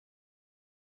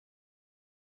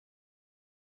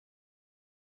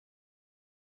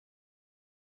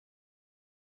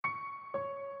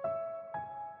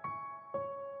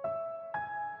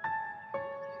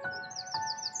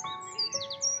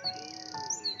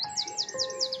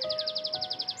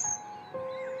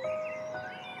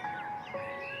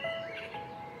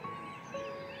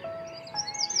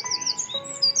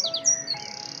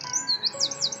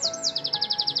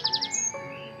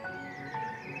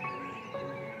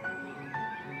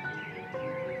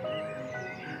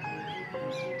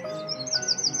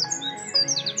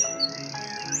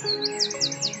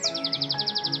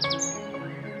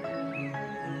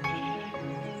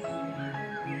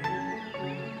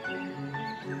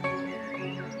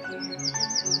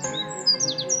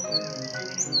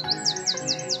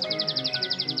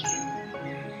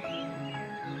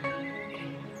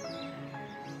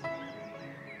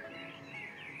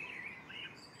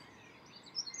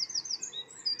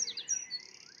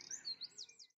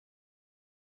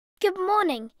Good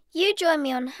morning. You join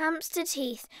me on Hampstead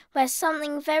Heath, where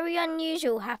something very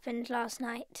unusual happened last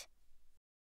night.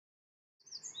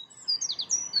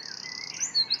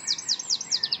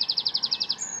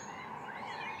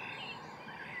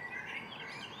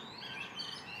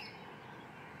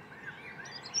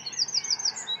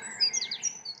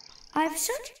 I have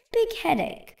such a big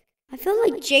headache. I feel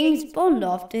like James Bond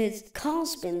after his car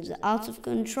spins out of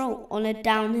control on a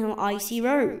downhill icy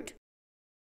road.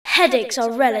 Headaches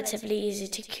are relatively easy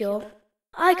to cure.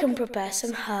 I can prepare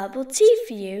some herbal tea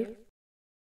for you.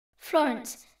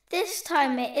 Florence, this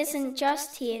time it isn't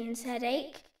just Ian's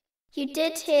headache. You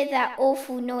did hear that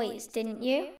awful noise, didn't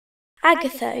you?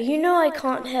 Agatha, you know I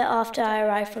can't hear after I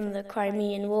arrived from the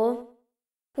Crimean War.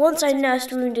 Once I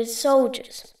nursed wounded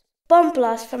soldiers. Bomb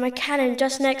blast from a cannon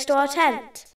just next to our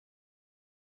tent.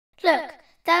 Look,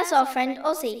 there's our friend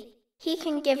Ozzy. He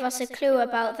can give us a clue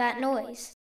about that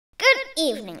noise. Good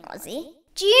evening, Ozzy.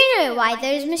 Do you know why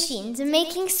those machines are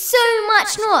making so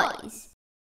much noise?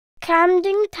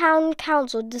 Camden Town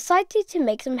Council decided to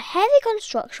make some heavy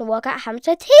construction work at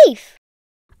Hampstead Heath.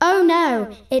 Oh no,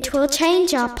 it will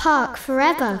change our park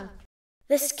forever.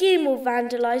 The scheme will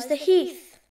vandalise the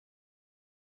heath.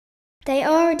 They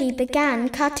already began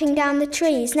cutting down the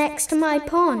trees next to my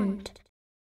pond.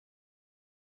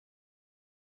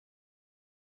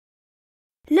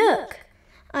 Look,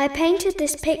 I painted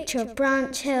this picture of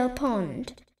Branch Hill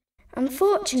Pond.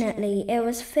 Unfortunately, it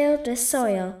was filled with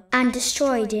soil and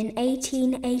destroyed in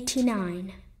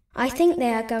 1889. I think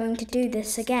they are going to do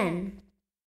this again.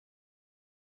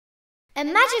 A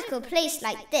magical place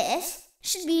like this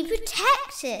should be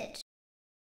protected.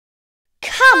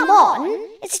 Come on,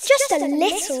 it's just a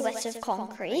little bit of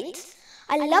concrete.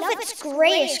 I love its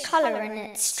greyish colour and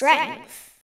its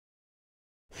strength.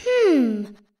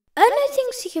 Erno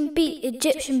thinks he can beat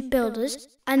Egyptian builders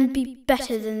and be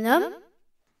better than them.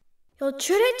 Your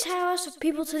trillion towers for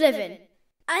people to live in.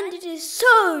 And it is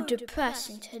so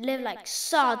depressing to live like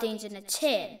sardines in a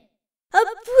tin. A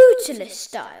brutalist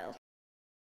style.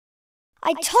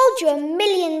 I told you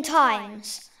 1,000,000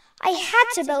 times. I had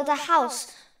to build a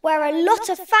house where a lot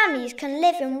of families can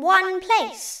live in one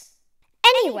place.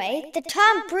 Anyway, the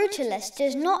term brutalist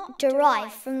does not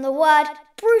derive from the word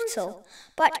brutal,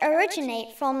 but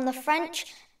originate from the French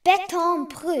béton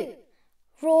brut,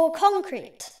 raw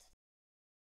concrete.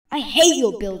 I hate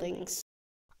your buildings.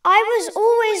 I was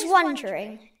always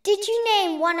wondering, did you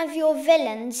name one of your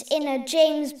villains in a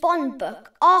James Bond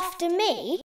book after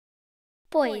me?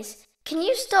 Boys, can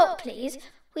you stop, please?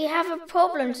 We have a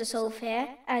problem to solve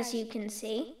here, as you can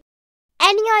see.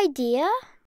 Any idea?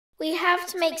 We have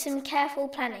to make some careful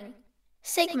planning.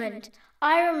 Sigmund,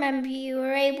 I remember you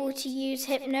were able to use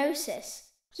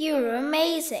hypnosis. You were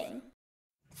amazing.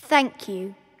 Thank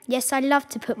you. Yes, I love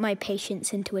to put my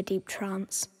patients into a deep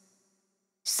trance.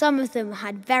 Some of them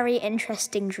had very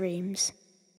interesting dreams.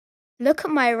 Look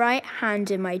at my right hand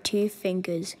and my 2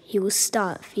 fingers. You will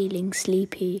start feeling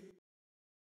sleepy.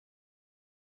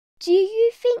 Do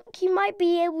you think you might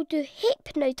be able to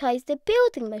hypnotize the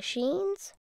building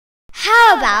machines?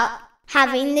 How about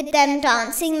having them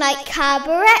dancing like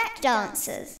cabaret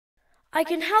dancers? I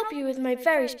can help you with my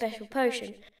very special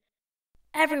potion.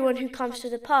 Everyone who comes to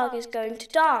the park is going to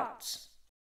dance.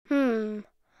 I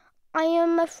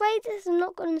am afraid this is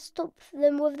not going to stop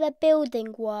them with their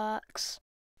building works.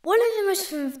 One of the most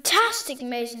fantastic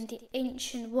mazes in the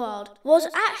ancient world was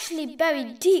actually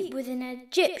buried deep within an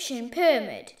Egyptian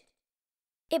pyramid.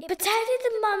 It protected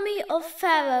the mummy of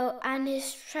Pharaoh and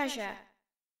his treasure.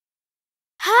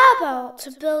 How about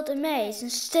to build a maze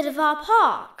instead of our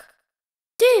park?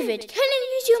 David, can you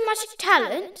use your magic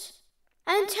talent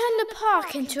and turn the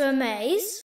park into a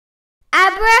maze?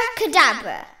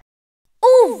 Abracadabra.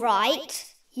 All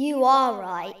right, you are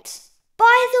right.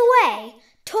 By the way,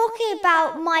 talking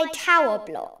about my tower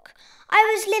block, I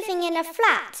was living in a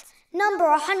flat, number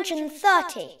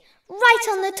 130, right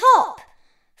on the top,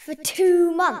 for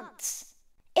 2 months.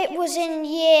 It was in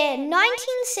year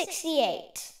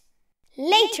 1968.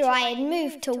 Later I had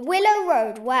moved to Willow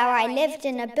Road, where I lived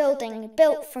in a building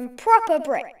built from proper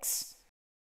bricks.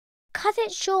 Cut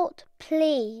it short,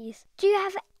 please. Do you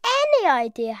have any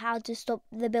idea how to stop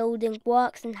the building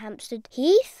works in Hampstead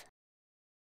Heath?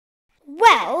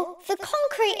 Well, the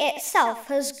concrete itself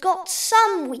has got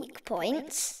some weak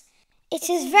points. It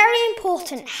is very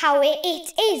important how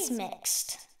it is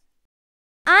mixed.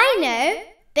 I know.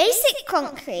 Basic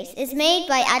concrete is made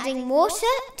by adding water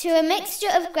to a mixture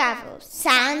of gravel,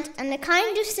 sand and a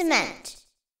kind of cement.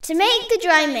 To make the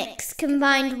dry mix,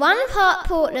 combine 1 part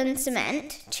Portland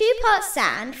cement, 2 parts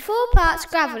sand, 4 parts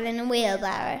gravel in a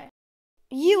wheelbarrow.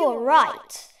 You are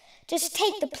right. Just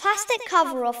take the plastic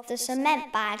cover off the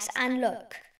cement bags and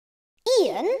look.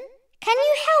 Ian, can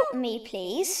you help me,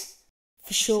 please?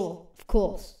 For sure, of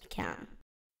course, I can.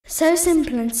 So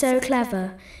simple and so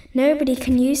clever, nobody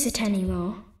can use it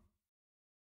anymore.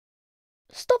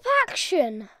 Stop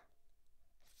action!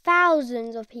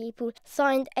 Thousands of people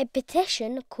signed a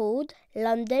petition called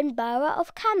London Borough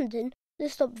of Camden to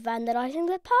stop vandalising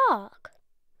the park.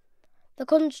 The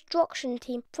construction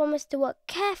team promised to work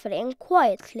carefully and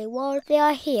quietly while they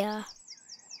are here.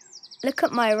 Look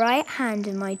at my right hand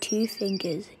and my 2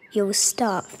 fingers. You'll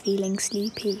start feeling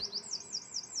sleepy.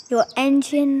 Your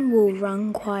engine will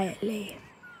run quietly.